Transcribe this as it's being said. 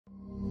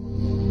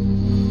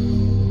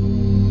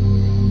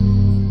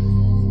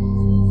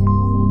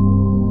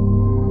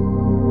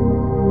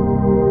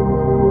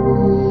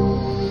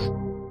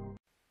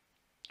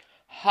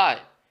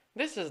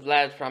is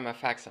led from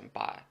FX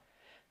Empire.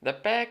 The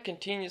pair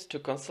continues to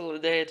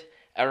consolidate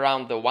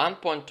around the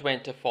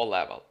 1.24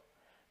 level.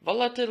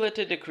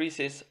 Volatility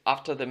decreases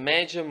after the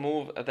major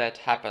move that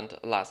happened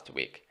last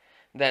week.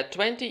 The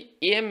 20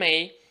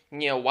 EMA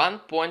near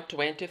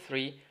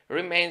 1.23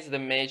 remains the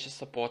major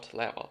support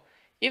level.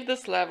 If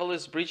this level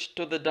is breached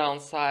to the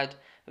downside,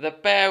 the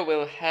pair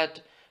will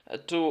head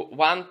to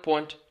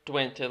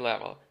 1.20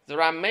 level.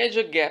 There are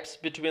major gaps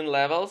between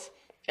levels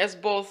as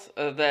both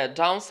the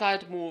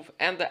downside move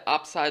and the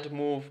upside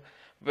move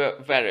were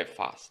very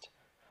fast.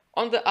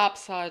 On the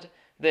upside,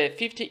 the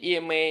 50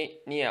 EMA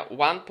near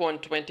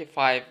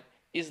 1.25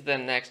 is the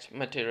next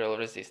material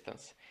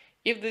resistance.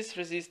 If this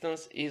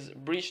resistance is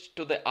breached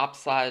to the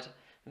upside,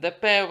 the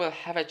pair will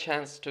have a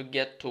chance to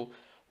get to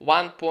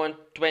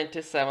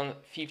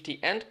 1.2750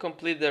 and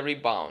complete the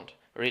rebound,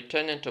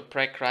 returning to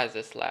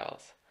pre-crisis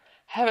levels.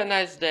 Have a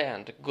nice day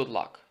and good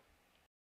luck!